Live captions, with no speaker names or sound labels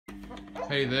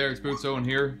Hey there, it's Boots Owen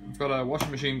here. I've got a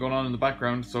washing machine going on in the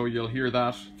background, so you'll hear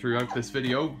that throughout this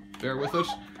video. Bear with it.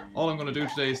 All I'm going to do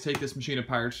today is take this machine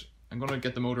apart. I'm going to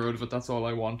get the motor out of it, that's all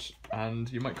I want. And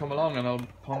you might come along and I'll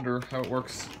ponder how it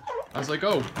works as I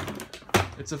go.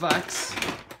 It's a Vax.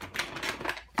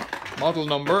 Model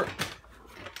number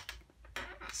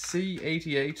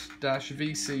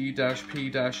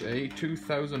C88-VC-P-A,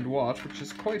 2000 watt, which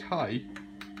is quite high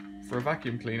for a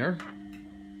vacuum cleaner.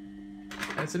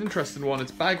 And it's an interesting one. It's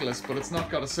bagless, but it's not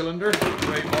got a cylinder the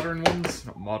way modern ones,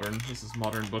 not modern, this is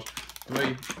modern, but the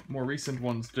way more recent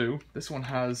ones do. This one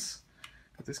has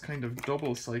this kind of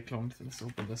double cyclone. Let's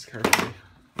open this carefully.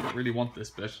 I don't really want this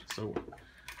bit, so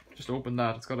just open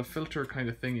that. It's got a filter kind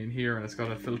of thing in here, and it's got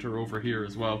a filter over here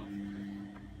as well.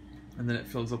 And then it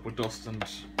fills up with dust, and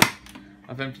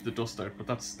I've emptied the dust out, but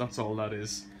that's all that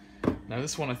is. Now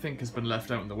this one I think has been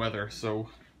left out in the weather, so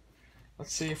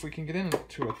let's see if we can get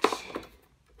into it.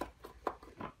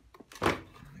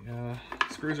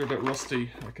 Screws are a bit rusty.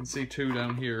 I can see two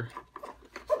down here.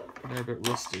 They're a bit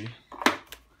rusty.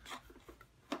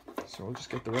 So I'll just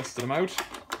get the rest of them out.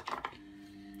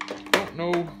 Don't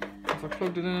know if I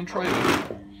plugged it in and tried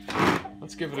it.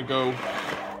 Let's give it a go.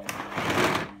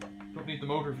 Don't need the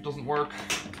motor if it doesn't work.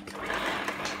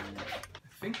 I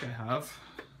think I have.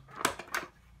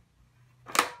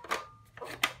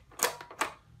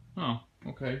 Oh,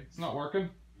 okay, it's not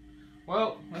working.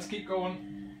 Well, let's keep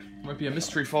going. Might be a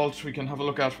mystery fault we can have a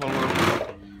look at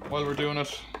while we're doing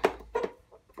it.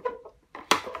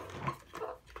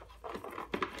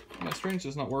 Yeah, strange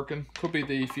it's not working. Could be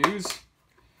the fuse.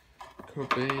 Could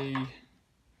be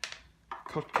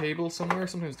cut cable somewhere.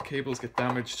 Sometimes the cables get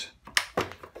damaged.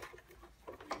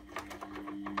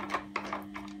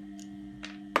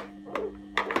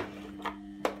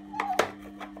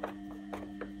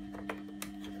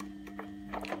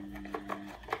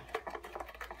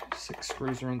 Six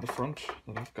screws around the front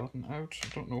that I've gotten out. I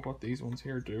don't know what these ones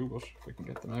here do, but if we can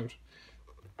get them out.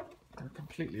 They're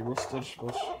completely rusted,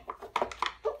 but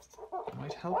it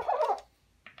might help.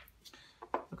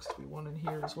 Looks to be one in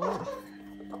here as well.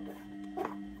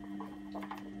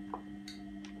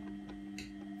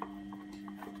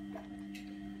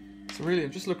 So really,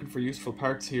 I'm just looking for useful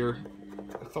parts here.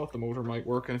 I thought the motor might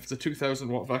work, and if it's a 2000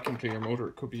 watt vacuum cleaner motor,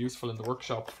 it could be useful in the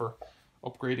workshop for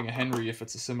upgrading a Henry if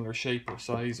it's a similar shape or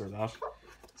size or that.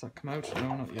 Does that come out?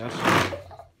 No, not yet.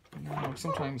 No,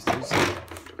 sometimes there's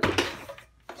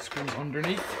screws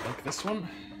underneath, like this one.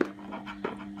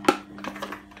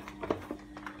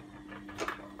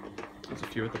 There's a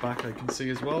few at the back I can see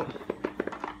as well.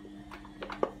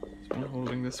 There's one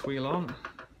holding this wheel on.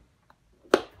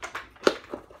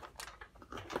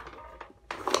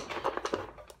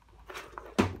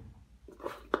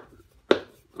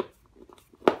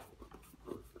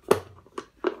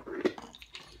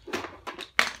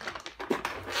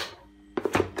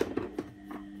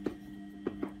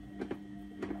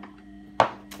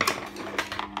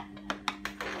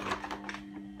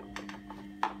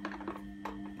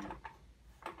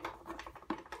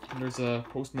 And there's a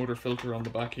post-motor filter on the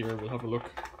back here. We'll have a look.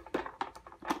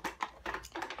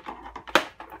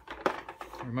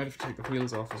 I might have to take the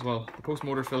wheels off as well. The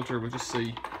post-motor filter, we'll just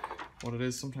see what it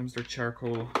is. Sometimes they're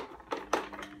charcoal.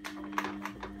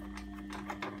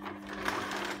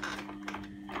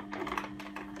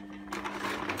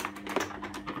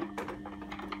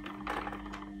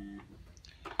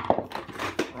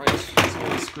 Right, that's all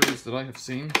the screws that I have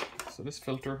seen. So this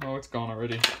filter, oh, it's gone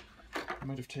already. I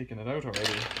might have taken it out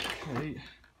already. Okay.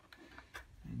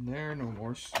 And there, no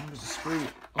more. There's a screw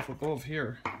up above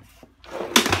here.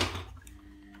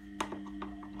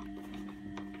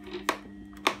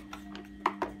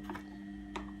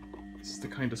 This is the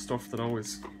kind of stuff that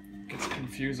always gets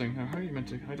confusing. Now, how are you meant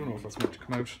to? I don't know if that's meant to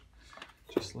come out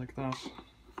just like that.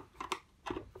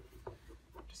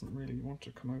 Doesn't really want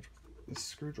to come out with this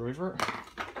screwdriver.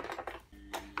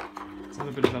 It's at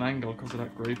a bit of an angle because of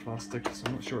that grey plastic, so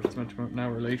I'm not sure if it's meant to come out now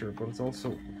or later, but it's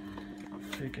also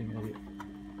taking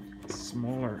a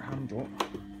smaller handle.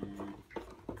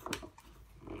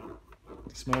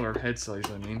 Smaller head size,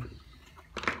 I mean.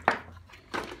 There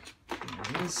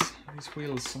it is. These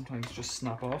wheels sometimes just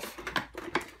snap off.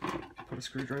 Put a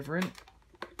screwdriver in.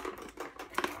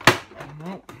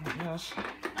 No, not yet.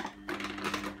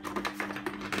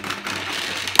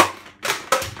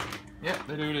 Yeah,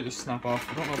 they do, they just snap off.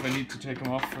 I don't know if I need to take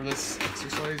them off for this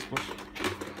exercise, but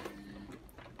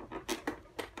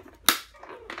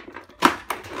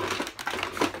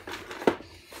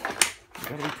you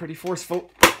gotta be pretty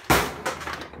forceful.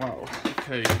 Wow,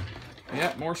 okay.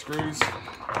 Yeah, more screws.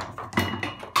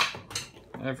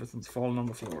 Everything's falling on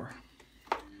the floor.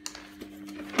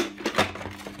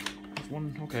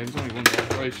 one. Okay, there's only one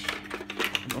there. Right.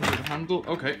 And under the handle.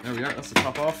 Okay, there we are. That's the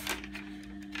top off.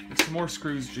 There's some more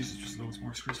screws. Jesus, just loads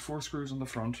more screws. 4 screws on the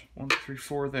front. 1, 2, 3,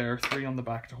 4 there. 3 on the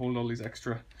back to hold all these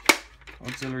extra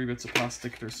auxiliary bits of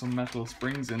plastic. There's some metal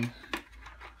springs in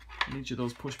each of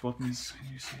those push buttons.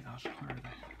 Can you see that? Where are they?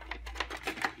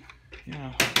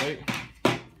 Yeah, okay.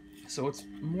 So it's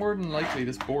more than likely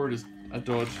this board is a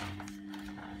dud.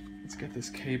 Let's get this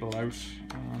cable out.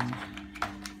 I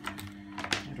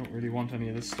don't really want any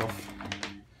of this stuff.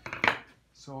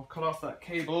 So I'll cut off that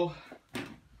cable.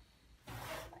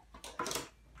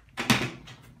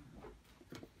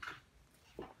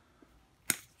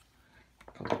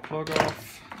 Cut the plug off.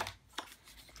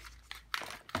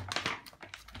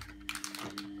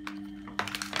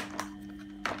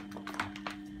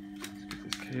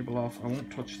 Cable off. I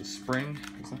won't touch the spring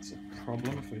because that's a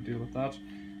problem if I deal with that.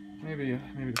 Maybe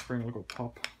the spring will go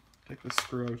pop. Take this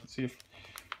screw out and see if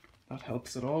that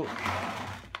helps at all.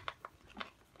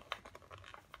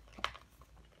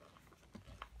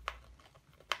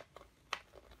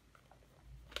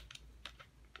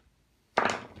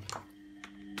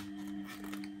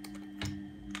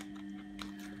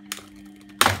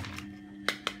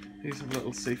 These have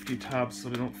little safety tabs so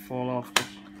they don't fall off, but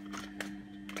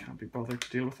be bothered to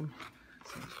deal with them.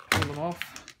 So just pull them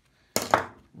off.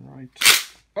 Right.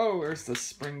 Oh, there's the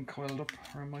spring coiled up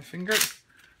around my finger.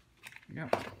 Yep.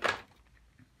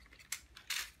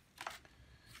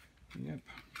 Yep.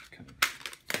 Okay.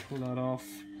 Pull that off.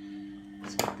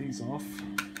 Let's get these off.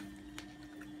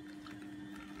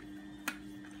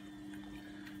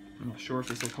 I'm not sure if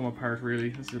this will come apart really.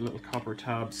 These are little copper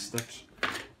tabs that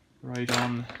ride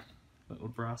on little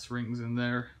brass rings in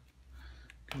there.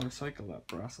 I can recycle that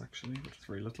brass actually, but it's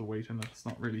very little weight in it. It's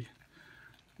not really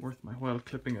worth my while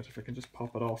clipping it. If I can just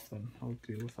pop it off, then I'll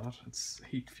deal with that. It's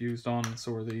heat fused on, and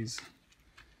so are these.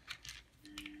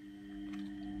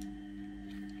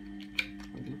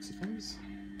 By the looks of things.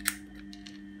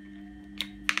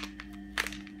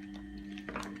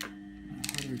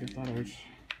 How do we get that out?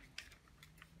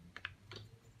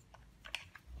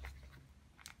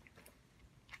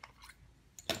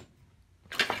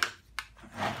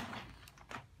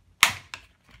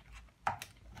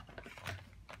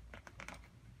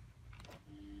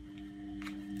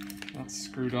 That's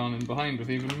screwed on in behind with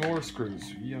even more screws.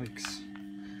 Yikes.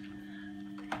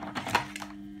 I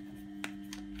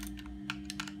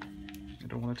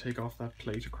don't want to take off that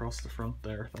plate across the front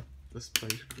there, this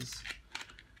plate, because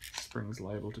the spring's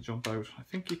liable to jump out. I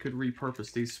think you could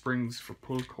repurpose these springs for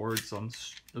pull cords on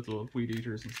little weed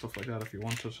eaters and stuff like that if you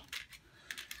wanted.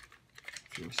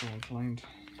 If you were so inclined.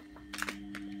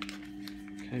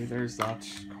 Okay, there's that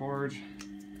cord.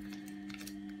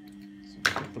 So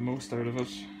get the most out of it.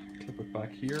 Clip it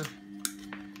back here.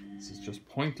 This is just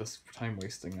pointless time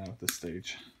wasting now at this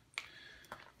stage.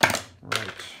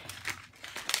 Right.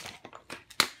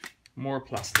 More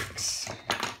plastics.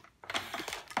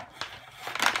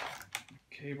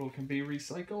 Cable can be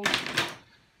recycled.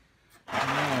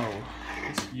 Now,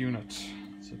 this unit.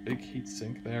 It's a big heat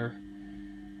sink there.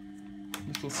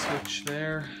 Little switch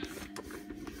there.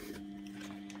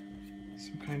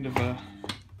 Some kind of a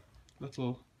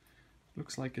little,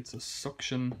 looks like it's a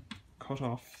suction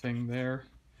cutoff thing there.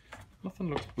 Nothing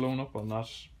looks blown up on that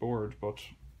board, but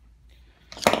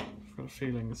I've got a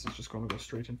feeling this is just going to go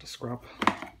straight into scrap.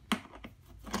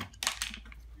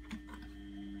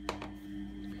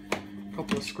 A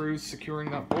couple of screws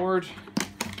securing that board.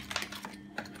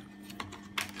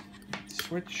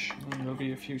 Switch, and there'll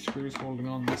be a few screws holding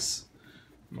on this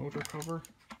motor cover.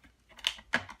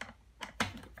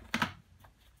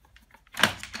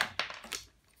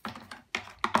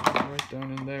 Right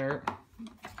down in there.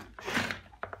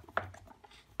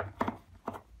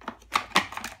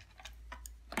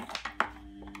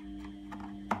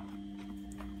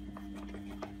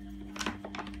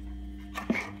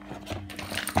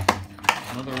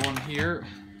 Another one here.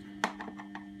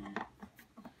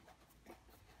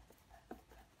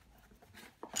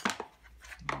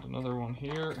 And another one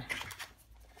here.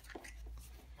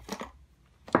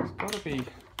 There's got to be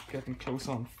getting close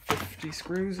on 50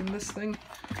 screws in this thing.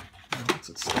 What's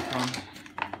it stuck on?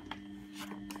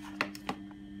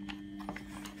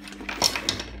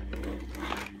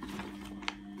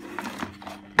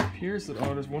 It appears that,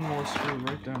 oh, there's one more screw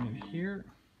right down in here.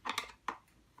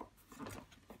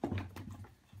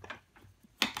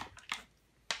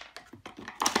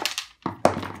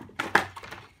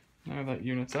 Now that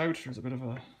unit's out, there's a bit of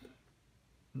a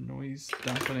noise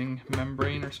dampening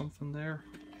membrane or something there.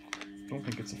 I don't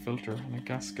think it's a filter, and a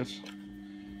gasket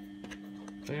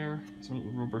there. Some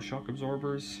little rubber shock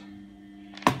absorbers.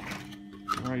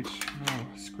 Right, now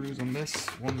screws on this,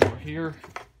 one more here.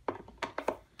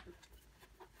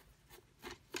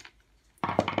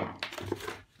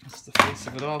 That's the face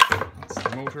of it off, that's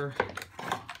the motor.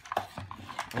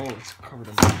 Oh, it's covered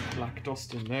in black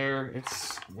dust in there.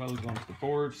 It's welded onto the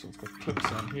board, so it's got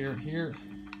clips on here and here.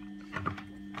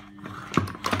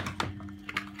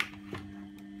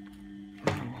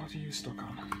 Oh, what are you stuck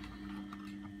on?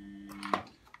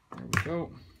 There we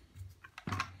go.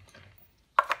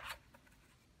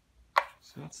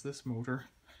 So that's this motor.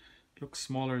 It looks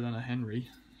smaller than a Henry.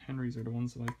 Henrys are the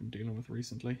ones that I've been dealing with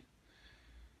recently.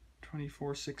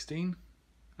 2416.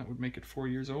 That would make it 4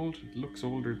 years old. It looks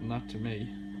older than that to me.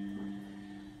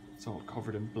 It's all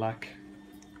covered in black.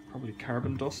 Probably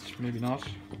carbon dust, maybe not.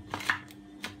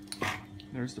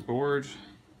 There's the board.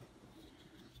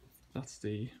 That's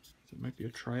the, it might be a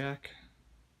triac.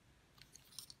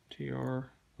 TRO,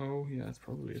 yeah, it's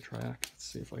probably a triac. Let's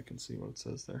see if I can see what it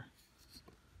says there.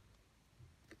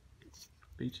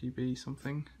 BTB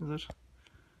something, is it?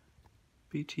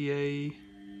 BTA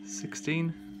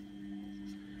 16.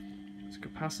 There's a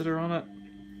capacitor on it.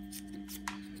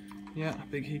 Yeah, a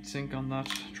big heat sink on that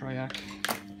triac.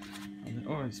 And then,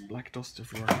 oh, there's black dust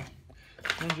everywhere.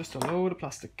 And just a load of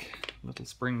plastic, little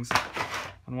springs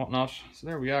and whatnot. So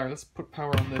there we are. Let's put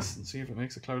power on this and see if it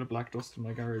makes a cloud of black dust in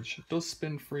my garage. It does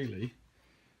spin freely,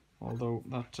 although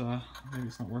that maybe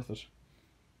it's not worth it.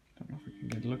 Don't know if we can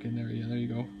get a look in there. Yeah, there you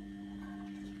go.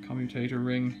 Commutator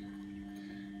ring.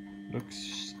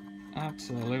 Looks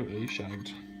absolutely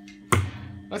shagged.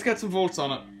 Let's get some volts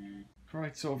on it.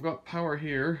 Right, so I've got power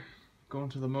here going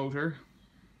to the motor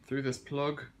through this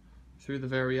plug, through the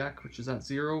variac, which is at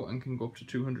 0 and can go up to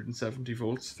 270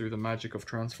 volts through the magic of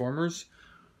transformers.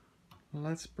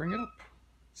 Let's bring it up,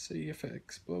 see if it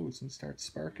explodes and starts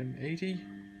sparking. 80,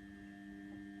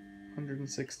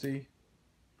 160.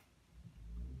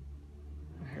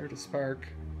 I heard a spark.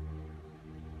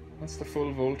 That's the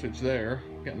full voltage there,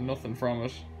 getting nothing from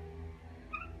it.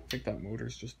 I think that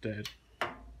motor's just dead.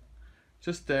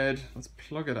 Just dead. Let's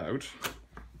plug it out.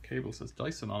 The cable says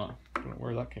Dyson on it. Don't know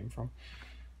where that came from.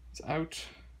 It's out.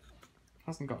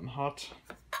 Hasn't gotten hot.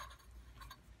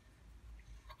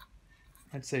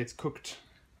 I'd say it's cooked.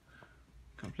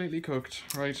 Completely cooked.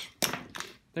 Right.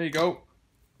 There you go.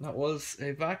 That was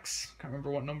a Vax. Can't remember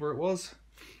what number it was.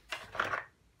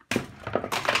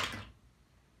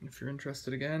 If you're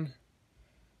interested again.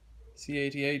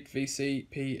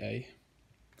 C88-VC-P-A.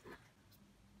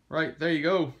 Right, there you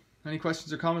go. Any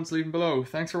questions or comments, leave them below.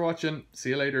 Thanks for watching. See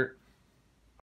you later.